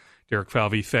office, Derek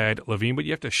Falvey, Thad Levine. But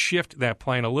you have to shift that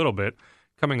plan a little bit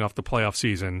coming off the playoff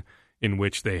season in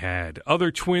which they had.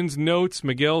 Other Twins notes,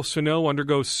 Miguel Sano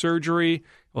undergoes surgery.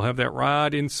 He'll have that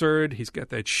rod inserted. He's got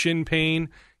that shin pain.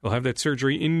 He'll have that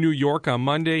surgery in New York on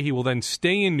Monday. He will then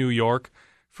stay in New York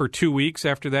for 2 weeks.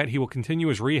 After that, he will continue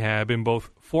his rehab in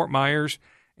both Fort Myers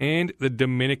and the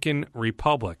Dominican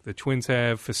Republic. The Twins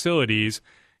have facilities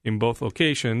in both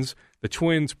locations. The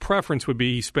Twins' preference would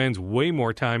be he spends way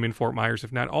more time in Fort Myers,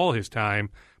 if not all his time,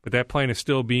 but that plan is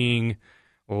still being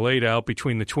laid out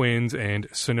between the Twins and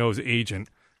Sano's agent,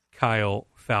 Kyle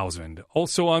Thousand.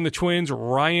 Also on the Twins,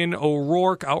 Ryan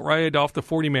O'Rourke outrighted off the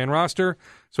 40-man roster,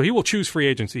 so he will choose free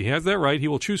agency. He has that right. He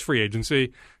will choose free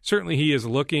agency. Certainly he is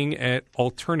looking at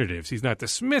alternatives. He's not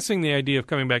dismissing the idea of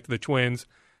coming back to the Twins,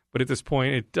 but at this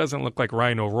point it doesn't look like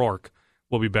Ryan O'Rourke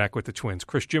will be back with the Twins.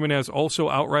 Chris Gimenez also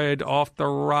outrighted off the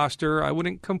roster. I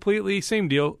wouldn't completely, same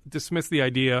deal, dismiss the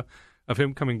idea of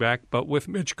him coming back, but with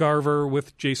Mitch Garver,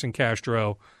 with Jason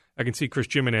Castro, I can see Chris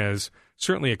Gimenez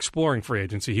certainly exploring free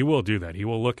agency. He will do that. He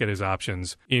will look at his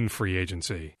options in free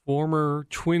agency. Former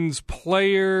Twins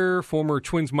player, former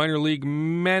Twins minor league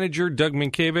manager Doug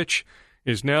Mientkiewicz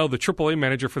is now the AAA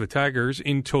manager for the Tigers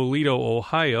in Toledo,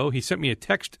 Ohio. He sent me a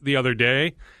text the other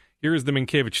day. Here is the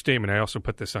Mientkiewicz statement. I also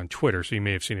put this on Twitter, so you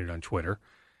may have seen it on Twitter.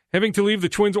 Having to leave the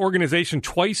Twins organization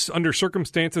twice under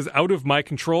circumstances out of my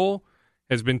control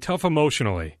has been tough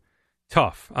emotionally.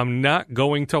 Tough. I'm not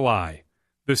going to lie.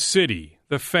 The city,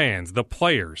 the fans, the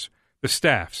players, the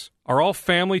staffs are all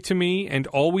family to me and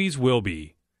always will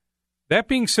be. That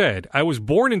being said, I was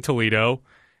born in Toledo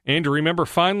and remember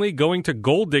fondly going to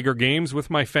Gold Digger games with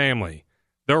my family.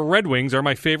 The Red Wings are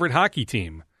my favorite hockey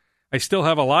team. I still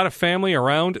have a lot of family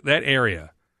around that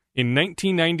area. In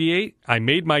 1998, I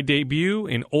made my debut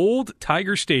in Old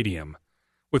Tiger Stadium.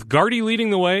 With Gardy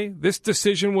leading the way, this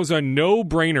decision was a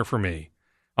no-brainer for me.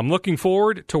 I'm looking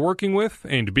forward to working with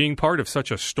and being part of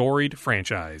such a storied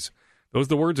franchise. Those are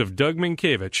the words of Doug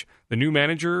Mientkiewicz, the new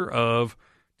manager of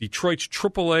Detroit's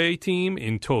AAA team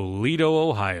in Toledo,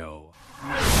 Ohio.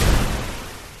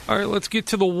 All right, let's get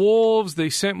to the Wolves. They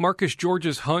sent Marcus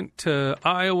Georges-Hunt to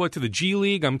Iowa to the G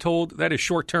League. I'm told that is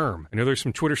short term. I know there's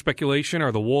some Twitter speculation.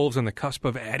 Are the Wolves on the cusp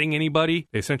of adding anybody?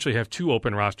 They essentially have 2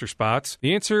 open roster spots.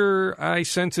 The answer I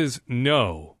sense is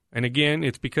no. And again,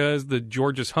 it's because the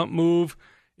Georges-Hunt move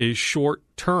is short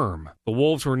term. The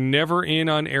Wolves were never in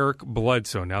on Eric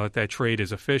Bledsoe. Now that trade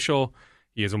is official,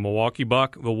 he is a Milwaukee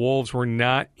Buck. The Wolves were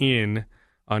not in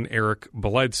on Eric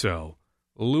Bledsoe.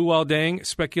 Luol Deng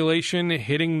speculation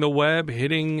hitting the web,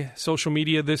 hitting social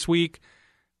media this week,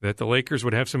 that the Lakers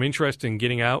would have some interest in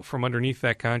getting out from underneath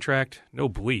that contract. No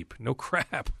bleep, no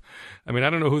crap. I mean, I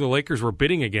don't know who the Lakers were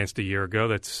bidding against a year ago.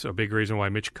 That's a big reason why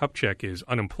Mitch Kupchak is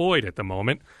unemployed at the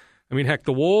moment. I mean, heck,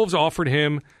 the Wolves offered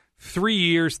him 3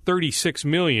 years, $36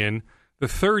 million. The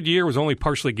third year was only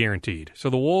partially guaranteed. So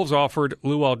the Wolves offered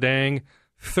Luol Deng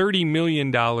 $30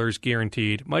 million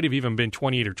guaranteed. Might have even been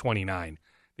 28 or 29.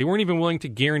 They weren't even willing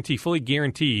to fully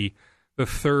guarantee the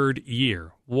third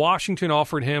year. Washington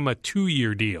offered him a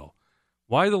 2-year deal.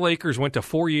 Why the Lakers went to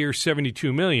 4 years,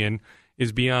 $72 million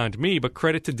is beyond me, but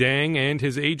credit to Deng and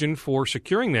his agent for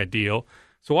securing that deal.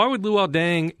 So why would Luol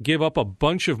Deng give up a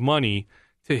bunch of money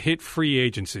to hit free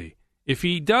agency? If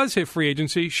he does hit free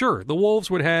agency, sure, the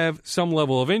Wolves would have some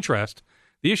level of interest.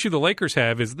 The issue the Lakers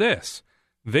have is this.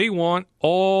 They want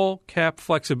all cap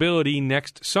flexibility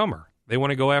next summer. They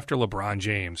want to go after LeBron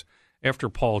James, after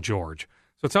Paul George.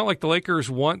 So it's not like the Lakers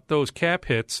want those cap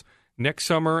hits next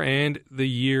summer and the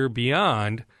year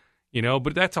beyond,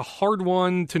 but that's a hard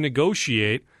one to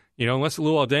negotiate, unless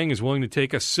Luol Deng is willing to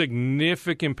take a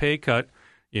significant pay cut,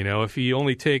 if he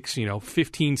only takes,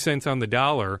 15 cents on the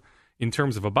dollar in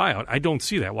terms of a buyout. I don't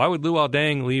see that. Why would Luol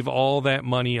Deng leave all that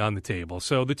money on the table?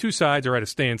 So the two sides are at a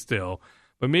standstill,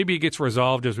 but maybe it gets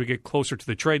resolved as we get closer to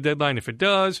the trade deadline. If it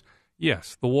does,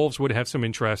 yes, the Wolves would have some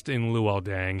interest in Luol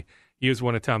Deng. He is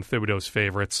one of Tom Thibodeau's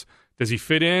favorites. Does he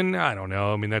fit in? I don't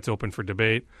know. I mean, that's open for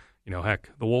debate. Heck,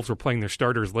 the Wolves were playing their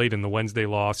starters late in the Wednesday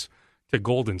loss to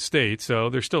Golden State, so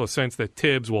there's still a sense that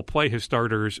Tibbs will play his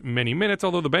starters many minutes,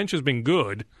 although the bench has been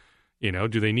good.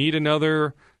 Do they need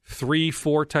another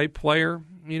 3-4 type player?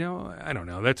 I don't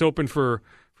know. That's open for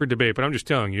debate, but I'm just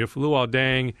telling you, if Luol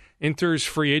Deng enters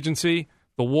free agency,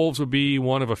 the Wolves would be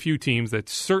one of a few teams that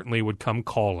certainly would come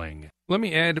calling. Let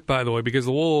me add, by the way, because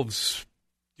the Wolves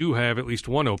do have at least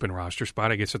one open roster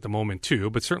spot, I guess at the moment two,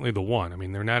 but certainly the one. I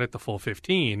mean, they're not at the full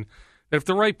 15. That if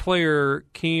the right player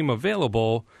came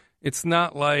available, it's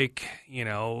not like,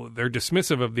 they're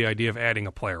dismissive of the idea of adding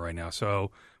a player right now.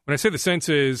 So when I say the sense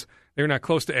is they're not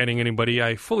close to adding anybody,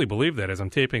 I fully believe that as I'm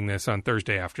taping this on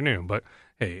Thursday afternoon. But,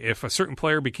 hey, if a certain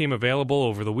player became available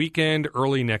over the weekend,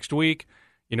 early next week,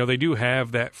 they do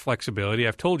have that flexibility.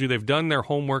 I've told you they've done their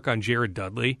homework on Jared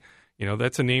Dudley.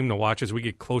 That's a name to watch as we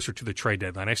get closer to the trade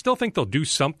deadline. I still think they'll do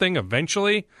something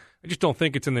eventually. I just don't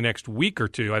think it's in the next week or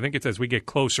two. I think it's as we get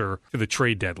closer to the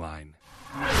trade deadline.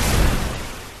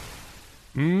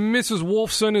 Mrs.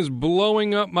 Wolfson is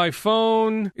blowing up my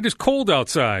phone. It is cold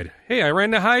outside. Hey, I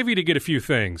ran to Hy-Vee to get a few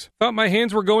things. Thought my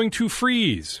hands were going to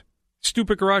freeze.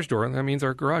 Stupid garage door. That means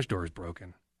our garage door is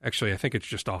broken. Actually, I think it's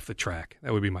just off the track.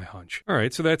 That would be my hunch. All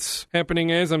right, so that's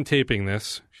happening as I'm taping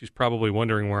this. She's probably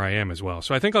wondering where I am as well.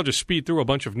 So I think I'll just speed through a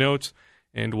bunch of notes,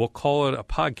 and we'll call it a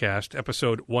podcast,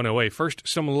 episode 108. First,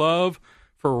 some love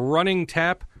for Running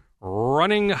Tap.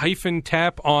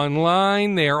 Running-Tap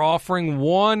online. They are offering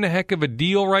one heck of a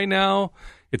deal right now.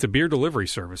 It's a beer delivery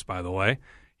service, by the way.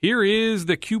 Here is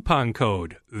the coupon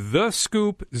code,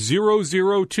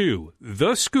 TheScoop002.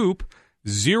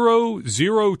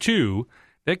 TheScoop002.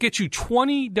 That gets you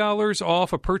 $20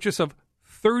 off a purchase of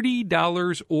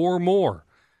 $30 or more.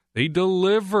 They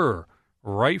deliver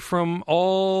right from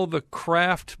all the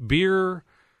craft beer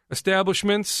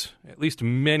establishments, at least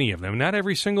many of them. Not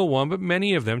every single one, but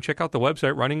many of them. Check out the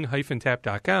website,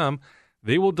 running-tap.com.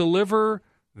 They will deliver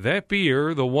that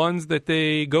beer, the ones that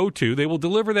they go to, they will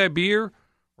deliver that beer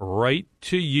right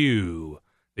to you.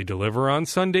 They deliver on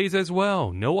Sundays as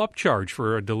well. No upcharge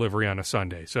for a delivery on a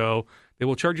Sunday. So they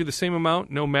will charge you the same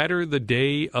amount no matter the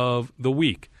day of the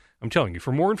week. I'm telling you,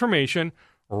 for more information,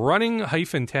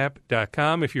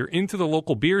 running-tap.com. If you're into the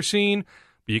local beer scene,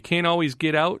 but you can't always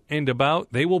get out and about,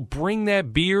 they will bring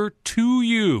that beer to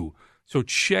you. So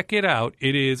check it out.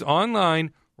 It is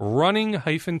online,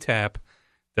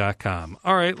 running-tap.com.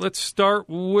 All right, let's start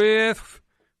with,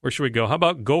 where should we go? How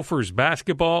about Gophers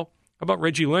basketball? How about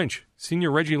Reggie Lynch?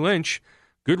 Senior Reggie Lynch,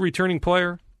 good returning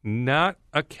player, not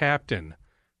a captain.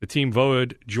 The team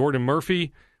voted Jordan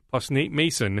Murphy plus Nate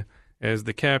Mason as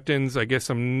the captains. I guess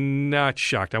I'm not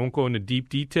shocked. I won't go into deep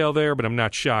detail there, but I'm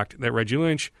not shocked that Reggie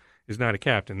Lynch is not a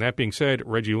captain. That being said,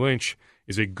 Reggie Lynch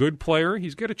is a good player.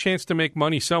 He's got a chance to make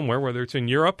money somewhere, whether it's in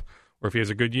Europe or if he has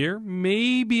a good year,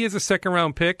 maybe as a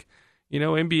second-round pick,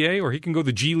 NBA, or he can go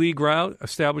the G League route,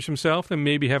 establish himself, and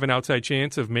maybe have an outside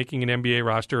chance of making an NBA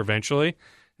roster eventually.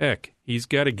 Heck, he's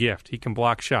got a gift. He can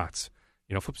block shots.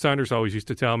 Flip Saunders always used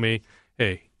to tell me,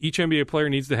 hey, each NBA player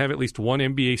needs to have at least one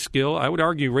NBA skill. I would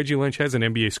argue Reggie Lynch has an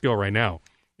NBA skill right now.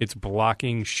 It's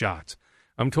blocking shots.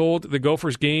 I'm told the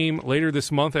Gophers game later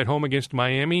this month at home against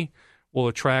Miami will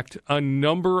attract a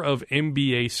number of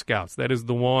NBA scouts. That is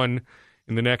the one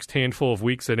in the next handful of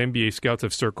weeks that NBA scouts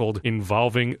have circled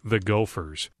involving the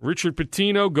Gophers. Richard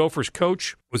Pitino, Gophers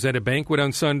coach, was at a banquet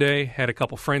on Sunday, had a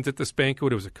couple friends at this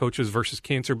banquet. It was a coaches versus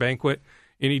cancer banquet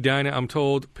in Edina. I'm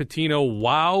told Pitino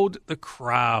wowed the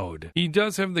crowd. He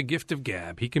does have the gift of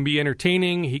gab. He can be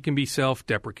entertaining. He can be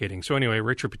self-deprecating. So anyway,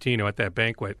 Richard Pitino at that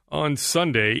banquet on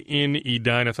Sunday in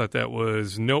Edina. I thought that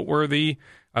was noteworthy.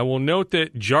 I will note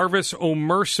that Jarvis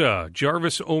Omersa,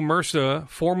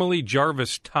 formerly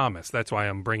Jarvis Thomas, that's why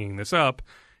I'm bringing this up,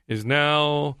 is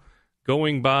now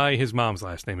going by his mom's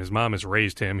last name. His mom has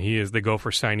raised him. He is the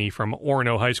Gopher signee from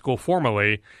Orono High School,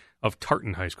 formerly of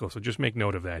Tartan High School. So just make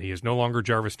note of that. He is no longer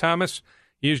Jarvis Thomas.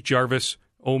 He is Jarvis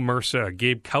Omersa.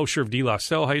 Gabe Kauscher of De La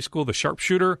Salle High School, the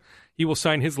sharpshooter, he will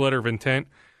sign his letter of intent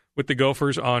with the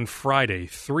Gophers on Friday,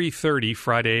 3:30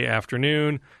 Friday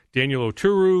afternoon. Daniel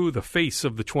Oturu, the face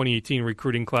of the 2018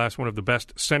 recruiting class, one of the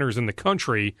best centers in the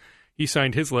country, he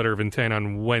signed his letter of intent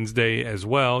on Wednesday as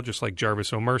well, just like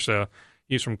Jarvis Omersa.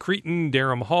 He's from Cretin,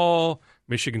 Durham Hall.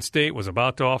 Michigan State was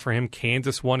about to offer him.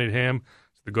 Kansas wanted him.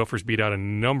 So the Gophers beat out a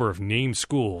number of named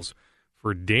schools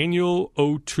for Daniel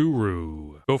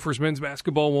Oturu. Gophers men's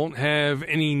basketball won't have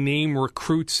any name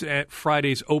recruits at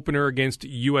Friday's opener against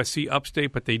USC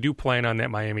Upstate, but they do plan on that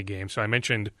Miami game. So I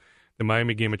mentioned the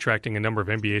Miami game attracting a number of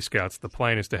NBA scouts. The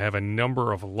plan is to have a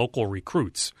number of local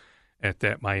recruits at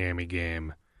that Miami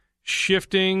game.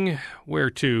 Shifting,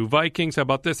 where to? Vikings, how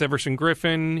about this? Everson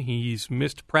Griffin, he's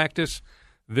missed practice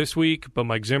this week, but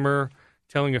Mike Zimmer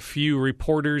telling a few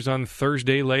reporters on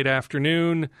Thursday late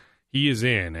afternoon he is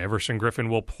in. Everson Griffin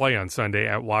will play on Sunday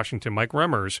at Washington. Mike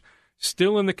Remmers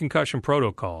still in the concussion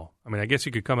protocol. I mean, I guess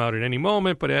he could come out at any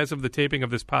moment, but as of the taping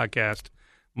of this podcast,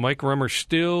 Mike Remmers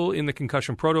still in the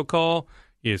concussion protocol.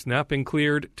 He has not been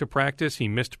cleared to practice. He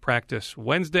missed practice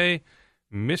Wednesday,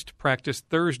 missed practice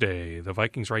Thursday. The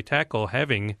Vikings right tackle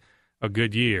having a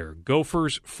good year.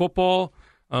 Gophers football,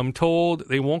 I'm told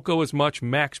they won't go as much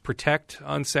max protect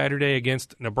on Saturday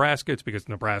against Nebraska. It's because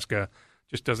Nebraska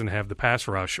just doesn't have the pass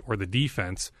rush or the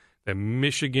defense that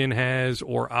Michigan has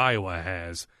or Iowa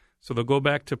has. So they'll go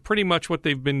back to pretty much what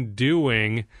they've been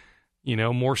doing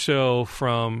more so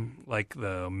from like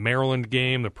the Maryland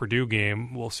game, the Purdue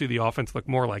game. We'll see the offense look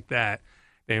more like that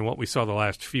than what we saw the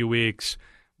last few weeks.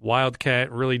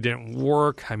 Wildcat really didn't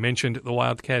work. I mentioned the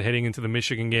Wildcat heading into the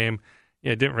Michigan game.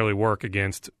 Yeah, it didn't really work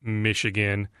against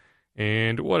Michigan.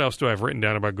 And what else do I have written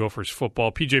down about Gophers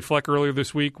football? PJ Fleck earlier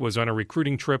this week was on a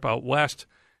recruiting trip out west.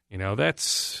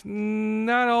 That's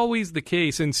not always the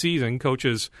case in season.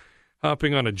 Coaches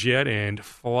hopping on a jet and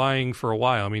flying for a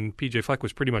while. I mean, PJ Fleck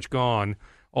was pretty much gone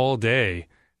all day. I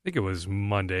think it was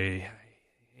Monday.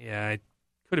 Yeah, it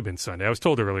could have been Sunday. I was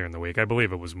told earlier in the week. I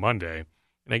believe it was Monday.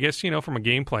 And I guess, from a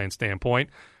game plan standpoint,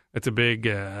 it's a big,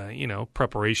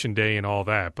 preparation day and all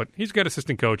that. But he's got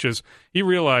assistant coaches. He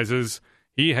realizes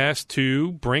he has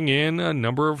to bring in a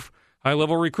number of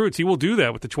high-level recruits. He will do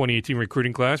that with the 2018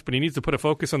 recruiting class, but he needs to put a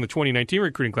focus on the 2019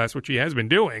 recruiting class, which he has been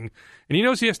doing. And he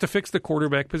knows he has to fix the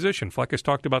quarterback position. Fleck has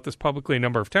talked about this publicly a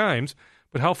number of times,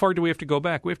 but how far do we have to go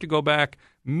back? We have to go back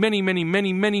many, many,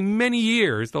 many, many, many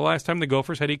years, the last time the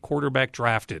Gophers had a quarterback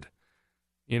drafted.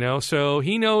 So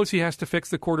he knows he has to fix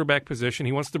the quarterback position.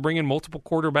 He wants to bring in multiple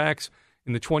quarterbacks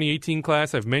in the 2018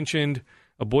 class. I've mentioned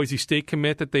a Boise State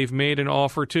commit that they've made an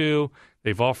offer to.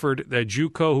 They've offered that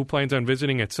JUCO who plans on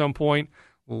visiting at some point,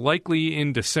 likely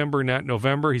in December, not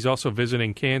November. He's also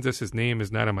visiting Kansas. His name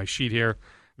is not on my sheet here.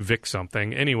 Vic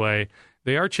something. Anyway,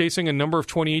 they are chasing a number of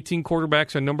 2018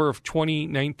 quarterbacks, a number of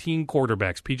 2019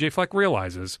 quarterbacks. PJ Fleck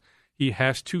realizes he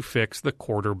has to fix the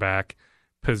quarterback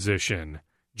position.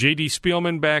 J.D.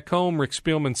 Spielman back home, Rick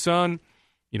Spielman's son,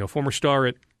 former star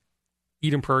at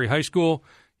Eden Prairie High School.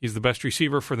 He's the best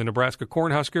receiver for the Nebraska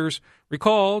Cornhuskers.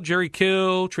 Recall, Jerry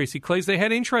Kill, Tracy Clays, they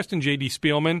had interest in J.D.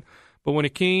 Spielman, but when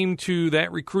it came to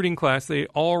that recruiting class, they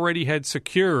already had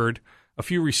secured a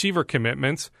few receiver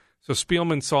commitments. So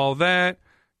Spielman saw that.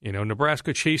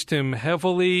 Nebraska chased him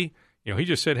heavily. He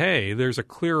just said, hey, there's a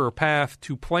clearer path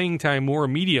to playing time more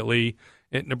immediately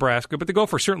at Nebraska. But the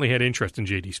Gophers certainly had interest in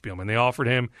J.D. Spielman. They offered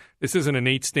him. This isn't a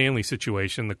Nate Stanley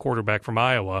situation, the quarterback from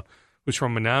Iowa, who's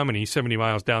from Menominee, 70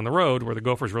 miles down the road, where the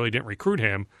Gophers really didn't recruit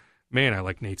him. Man, I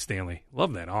like Nate Stanley.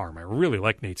 Love that arm. I really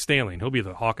like Nate Stanley, and he'll be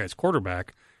the Hawkeyes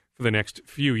quarterback for the next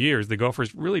few years. The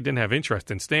Gophers really didn't have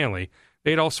interest in Stanley.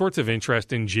 They had all sorts of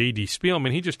interest in J.D.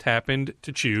 Spielman. He just happened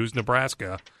to choose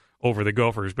Nebraska over the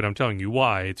Gophers, but I'm telling you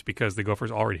why. It's because the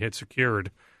Gophers already had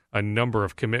secured a number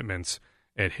of commitments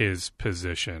at his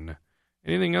position.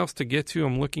 Anything else to get to?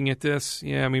 I'm looking at this.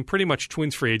 Yeah, pretty much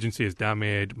Twins free agency has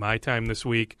dominated my time this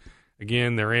week.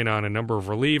 Again, they're in on a number of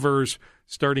relievers,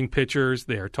 starting pitchers.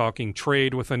 They are talking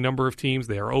trade with a number of teams.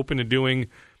 They are open to doing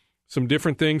some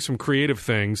different things, some creative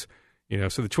things.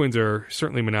 So the Twins are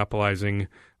certainly monopolizing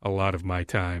a lot of my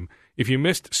time. If you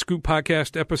missed Scoop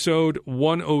Podcast episode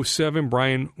 107,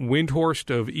 Brian Windhorst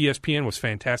of ESPN was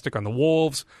fantastic on the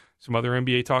Wolves. Some other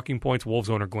NBA talking points. Wolves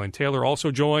owner Glenn Taylor also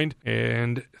joined,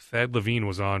 and Thad Levine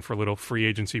was on for a little free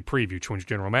agency preview. Twins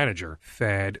general manager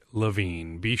Thad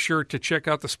Levine. Be sure to check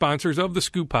out the sponsors of the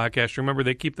Scoop Podcast. Remember,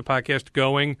 they keep the podcast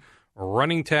going.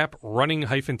 Running Tap,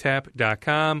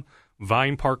 running-tap.com.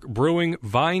 Vine Park Brewing,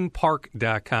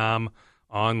 vinepark.com.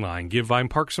 Online. Give Vine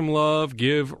Park some love.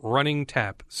 Give Running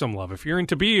Tap some love. If you're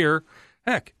into beer,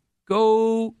 heck,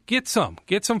 go get some.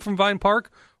 Get some from Vine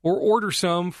Park, or order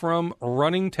some from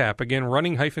Running Tap. Again,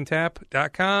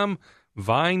 running-tap.com,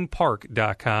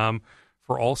 vinepark.com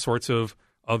for all sorts of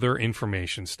other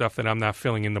information, stuff that I'm not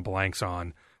filling in the blanks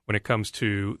on when it comes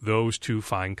to those two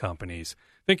fine companies.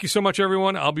 Thank you so much,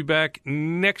 everyone. I'll be back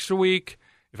next week.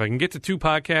 If I can get to 2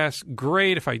 podcasts,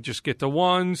 great. If I just get to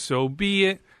 1, so be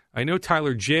it. I know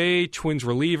Tyler J., Twins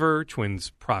reliever, Twins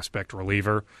prospect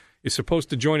reliever, is supposed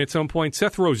to join at some point.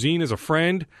 Seth Rosine is a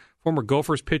friend, former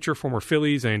Gophers pitcher, former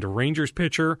Phillies and Rangers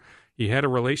pitcher. He had a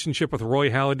relationship with Roy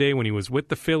Halladay when he was with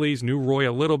the Phillies, knew Roy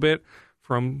a little bit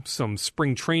from some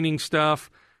spring training stuff.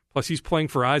 Plus, he's playing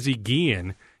for Ozzie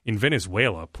Guillen in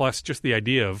Venezuela. Plus, just the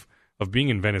idea of being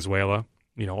in Venezuela,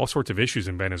 all sorts of issues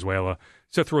in Venezuela.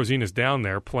 Seth Rosine is down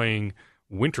there playing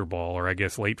winter ball, or I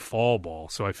guess late fall ball.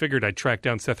 So I figured I'd track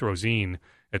down Seth Rosine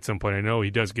at some point. I know he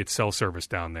does get cell service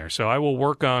down there. So I will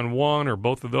work on one or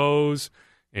both of those,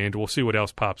 and we'll see what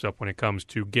else pops up when it comes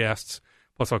to guests.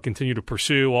 Plus, I'll continue to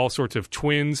pursue all sorts of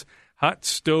Twins hot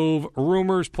stove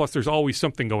rumors. Plus, there's always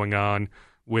something going on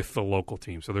with the local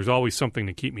team. So there's always something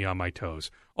to keep me on my toes.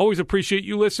 Always appreciate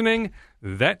you listening.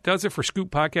 That does it for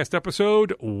Scoop Podcast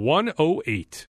episode 108.